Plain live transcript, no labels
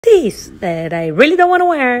This that I really don't want to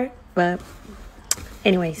wear, but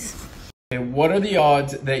anyways. Okay, what are the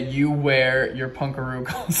odds that you wear your punkaroo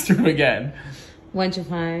costume again? 1 to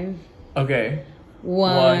 5. Okay.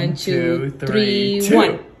 1, 2, 3,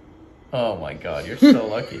 1. Oh my god, you're so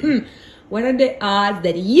lucky. What are the odds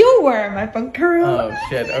that you wear my punkaroo? Oh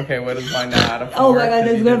shit. Okay, what is mine now out of 4? Oh my god,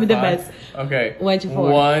 that's gonna be the best. Okay. 1 to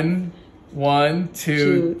 4. 1,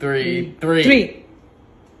 2, 3, 3. 3.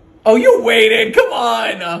 Oh, you waited. Come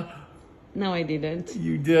on. No, I didn't.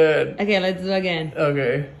 You did. Okay, let's do again.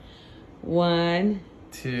 Okay. 1,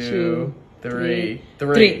 2, 3, 3.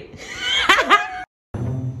 3.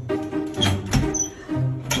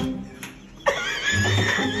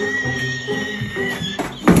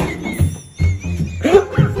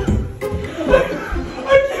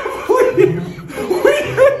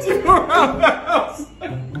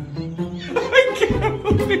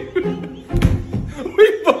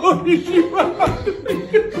 You out.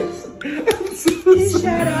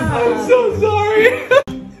 Shut up. I'm so sorry.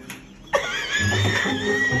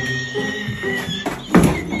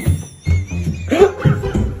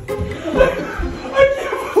 I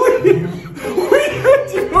can't believe we had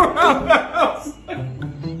you around the house.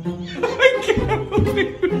 I can't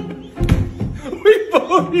believe we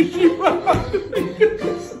bullied you out.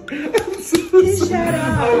 Shut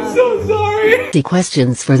up. I'm so sorry. The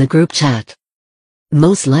questions for the group chat.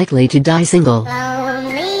 Most likely to die single.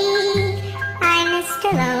 Lonely, I'm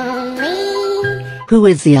Mr. Lonely. Who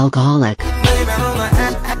is the alcoholic?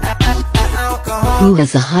 Who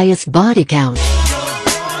has the highest body count?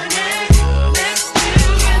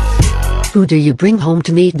 Who do you bring home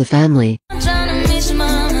to meet the family?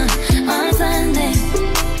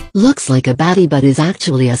 Looks like a baddie but is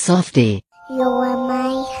actually a softie. You're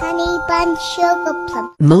my honey bun sugar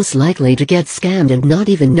plum. Most likely to get scammed and not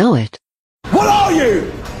even know it. What are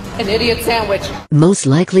you? An idiot sandwich. Most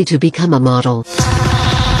likely to become a model.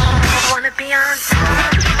 Wanna be on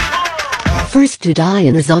top? First to die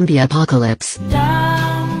in a zombie apocalypse.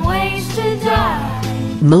 Dumb ways to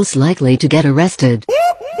die. Most likely to get arrested.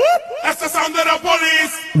 That's the sound of the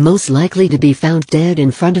police! Most likely to be found dead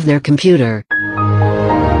in front of their computer.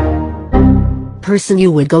 Person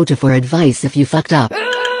you would go to for advice if you fucked up.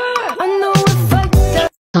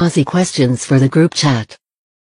 Aussie questions for the group chat.